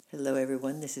Hello,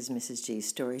 everyone. This is Mrs.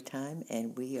 G's Storytime,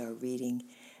 and we are reading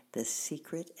The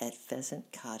Secret at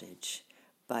Pheasant Cottage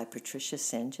by Patricia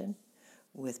St. John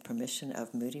with permission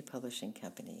of Moody Publishing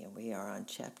Company, and we are on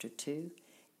Chapter 2,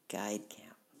 Guide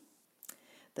Camp.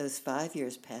 Those 5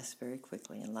 years passed very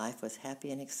quickly, and life was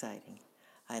happy and exciting.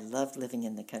 I loved living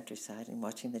in the countryside and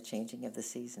watching the changing of the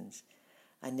seasons.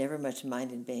 I never much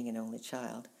minded being an only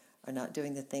child or not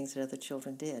doing the things that other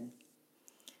children did.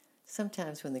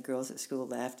 Sometimes when the girls at school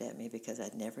laughed at me because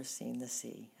I'd never seen the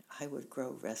sea, I would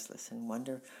grow restless and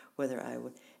wonder whether I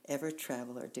would ever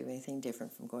travel or do anything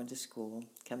different from going to school,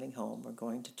 coming home, or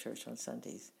going to church on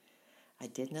Sundays. I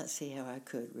did not see how I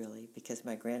could, really, because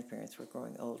my grandparents were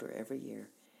growing older every year,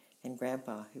 and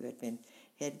Grandpa, who had been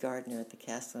head gardener at the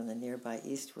castle in the nearby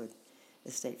Eastwood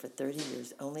estate for 30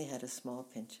 years, only had a small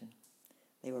pension.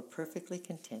 They were perfectly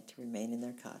content to remain in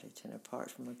their cottage, and apart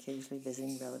from occasionally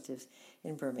visiting relatives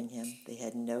in Birmingham, they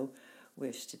had no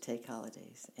wish to take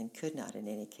holidays, and could not in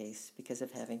any case because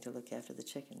of having to look after the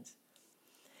chickens.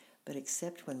 But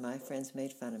except when my friends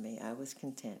made fun of me, I was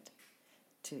content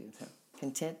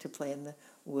to play in the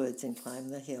woods and climb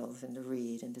the hills and to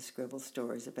read and to scribble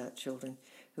stories about children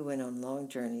who went on long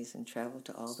journeys and traveled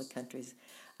to all the countries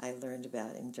I learned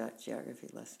about in geography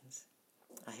lessons.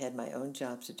 I had my own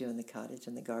jobs to do in the cottage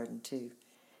and the garden, too,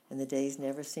 and the days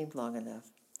never seemed long enough.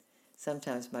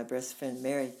 Sometimes my best friend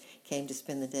Mary came to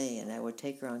spend the day, and I would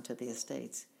take her on to the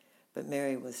estates. But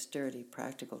Mary was a sturdy,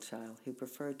 practical child who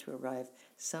preferred to arrive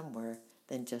somewhere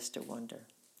than just to wander.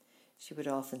 She would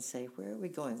often say, "Where are we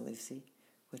going, Lucy?"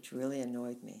 which really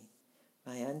annoyed me.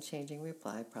 My unchanging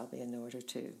reply probably annoyed her,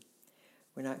 too.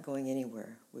 "We're not going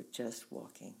anywhere. We're just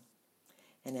walking."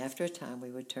 And after a time,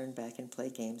 we would turn back and play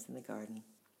games in the garden.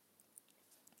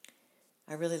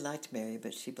 I really liked Mary,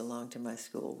 but she belonged to my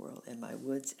school world, and my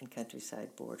woods and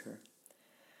countryside bored her.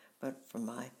 But from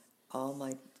all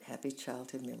my happy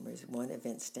childhood memories, one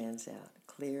event stands out,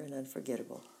 clear and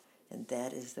unforgettable, and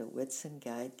that is the Whitsun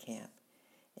Guide Camp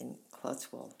in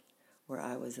Clotswold, where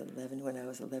I was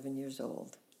 11 years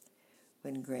old.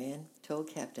 When Gran told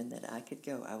Captain that I could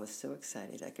go, I was so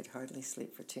excited I could hardly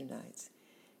sleep for 2 nights.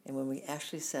 And when we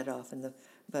actually set off in the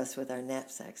bus with our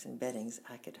knapsacks and beddings,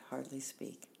 I could hardly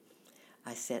speak.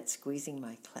 I sat squeezing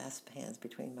my clasped hands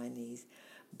between my knees,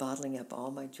 bottling up all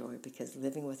my joy because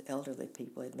living with elderly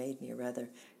people had made me a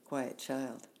rather quiet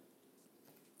child.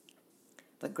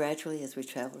 But gradually, as we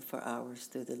traveled for hours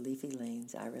through the leafy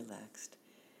lanes, I relaxed.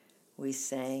 We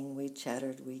sang, we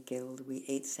chattered, we giggled, we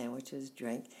ate sandwiches,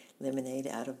 drank lemonade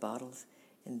out of bottles,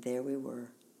 and there we were,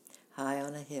 high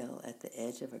on a hill at the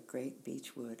edge of a great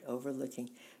beech wood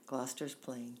overlooking Gloucester's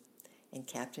Plain, and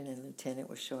Captain and Lieutenant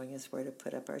were showing us where to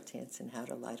put up our tents and how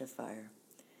to light a fire.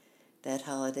 That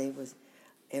holiday was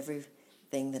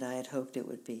everything that I had hoped it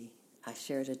would be. I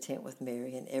shared a tent with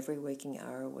Mary, and every waking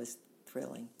hour was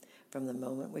thrilling, from the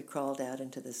moment we crawled out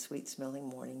into the sweet-smelling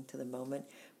morning to the moment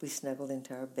we snuggled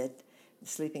into our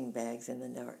sleeping bags in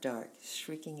the dark,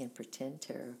 shrieking in pretend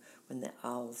terror when the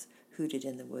owls hooted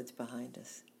in the woods behind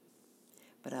us.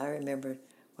 But I remember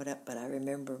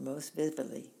most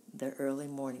vividly the early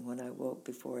morning when I woke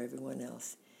before everyone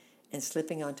else, and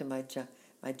slipping onto my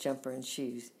jumper and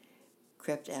shoes,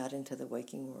 crept out into the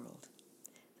waking world.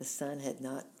 The sun had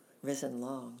not risen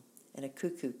long, and a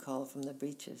cuckoo called from the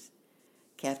beeches.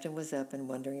 Captain was up and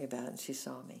wandering about, and she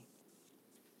saw me.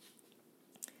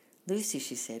 "Lucy,"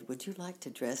 she said, "would you like to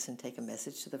dress and take a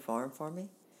message to the farm for me?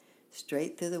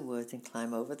 Straight through the woods and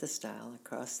climb over the stile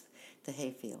across the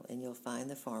hayfield, and you'll find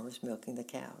the farmers milking the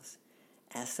cows.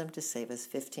 Ask them to save us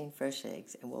 15 fresh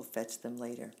eggs, and we'll fetch them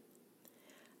later."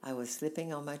 I was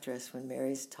slipping on my dress when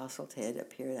Mary's tousled head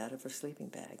appeared out of her sleeping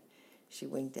bag. She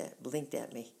blinked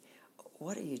at me.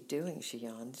 "What are you doing?" she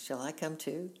yawned. "Shall I come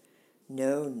too?"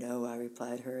 No, I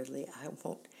replied hurriedly. "I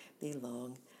won't be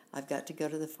long. I've got to go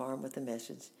to the farm with a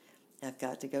message. I've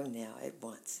got to go now, at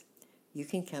once. You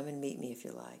can come and meet me if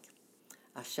you like."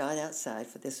 I shot outside,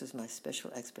 for this was my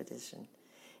special expedition,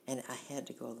 and I had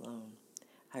to go alone.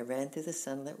 I ran through the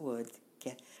sunlit wood,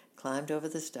 climbed over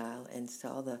the stile, and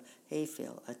saw the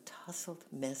hayfield, a tousled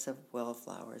mess of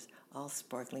wallflowers, all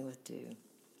sparkling with dew.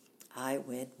 I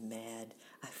went mad.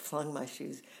 I flung my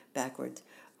shoes backwards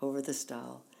over the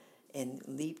stile and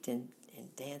leaped and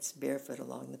danced barefoot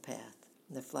along the path,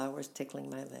 the flowers tickling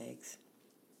my legs.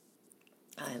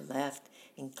 I laughed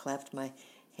and clapped my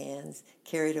hands,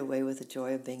 carried away with the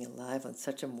joy of being alive on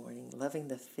such a morning, loving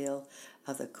the feel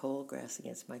of the cold grass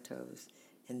against my toes.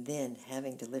 And then,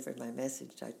 having delivered my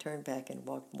message, I turned back and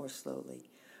walked more slowly,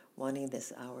 wanting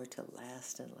this hour to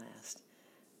last and last.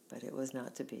 But it was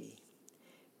not to be.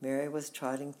 Mary was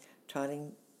trotting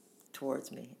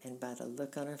towards me, and by the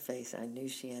look on her face, I knew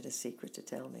she had a secret to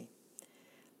tell me.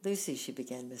 "Lucy," she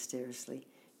began mysteriously,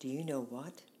 "do you know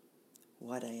what?"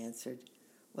 "What?" I answered.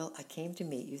 "Well, I came to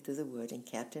meet you through the wood, and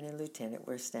Captain and Lieutenant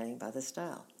were standing by the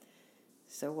stile."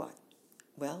 "So what?"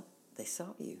 "Well, they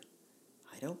saw you."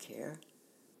 "I don't care."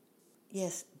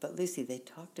 "Yes, but Lucy, they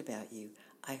talked about you.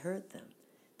 I heard them.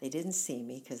 They didn't see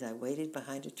me because I waited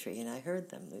behind a tree, and I heard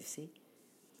them, Lucy."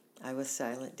 I was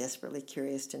silent, desperately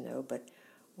curious to know, but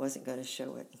wasn't going to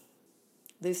show it.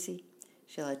 "Lucy,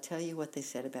 shall I tell you what they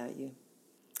said about you?"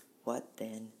 "What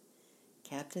then?"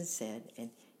 "Captain said,"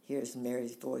 and here's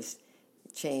Mary's voice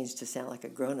changed to sound like a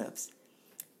grown-up's,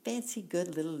 "Fancy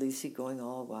good little Lucy going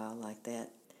all wild like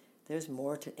that. There's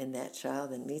more in that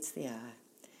child than meets the eye."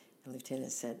 And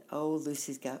Lieutenant said, "Oh,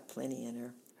 Lucy's got plenty in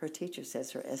her. Her teacher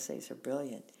says her essays are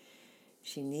brilliant.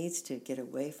 She needs to get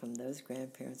away from those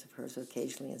grandparents of hers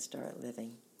occasionally and start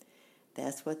living."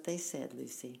 "That's what they said,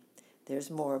 Lucy. There's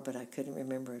more, but I couldn't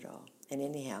remember it all. And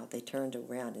anyhow, they turned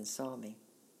around and saw me."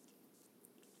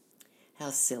 "How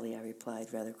silly," I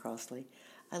replied rather crossly.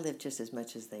 "I live just as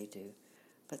much as they do."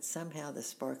 But somehow the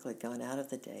sparkle had gone out of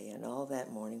the day, and all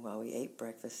that morning while we ate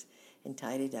breakfast and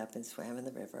tidied up and swam in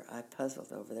the river, I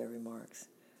puzzled over their remarks.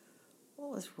 What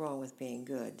was wrong with being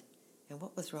good? And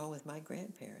what was wrong with my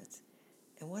grandparents?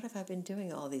 And what have I been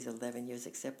doing all these 11 years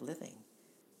except living?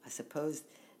 I suppose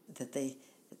that they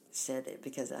said it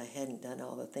because I hadn't done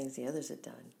all the things the others had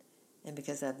done, and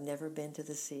because I've never been to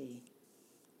the sea.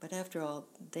 But after all,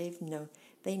 they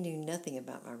knew nothing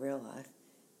about my real life,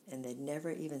 and they'd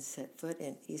never even set foot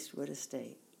in Eastwood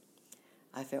Estate.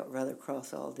 I felt rather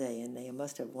cross all day, and they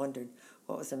must have wondered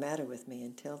what was the matter with me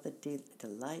until the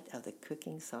delight of the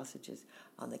cooking sausages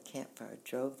on the campfire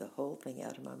drove the whole thing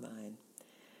out of my mind.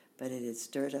 But it had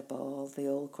stirred up all the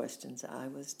old questions. I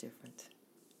was different.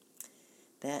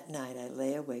 That night I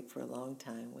lay awake for a long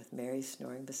time with Mary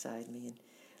snoring beside me and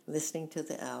listening to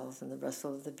the owls and the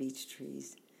rustle of the beech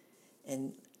trees,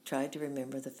 and tried to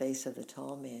remember the face of the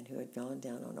tall man who had gone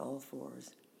down on all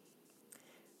fours.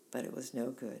 But it was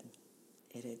no good.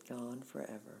 It had gone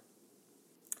forever.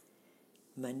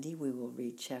 Monday we will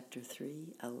read Chapter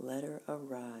 3, A Letter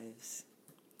Arrives.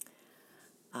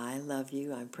 I love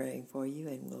you, I'm praying for you,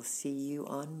 and we'll see you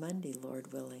on Monday,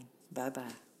 Lord willing.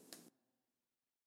 Bye-bye.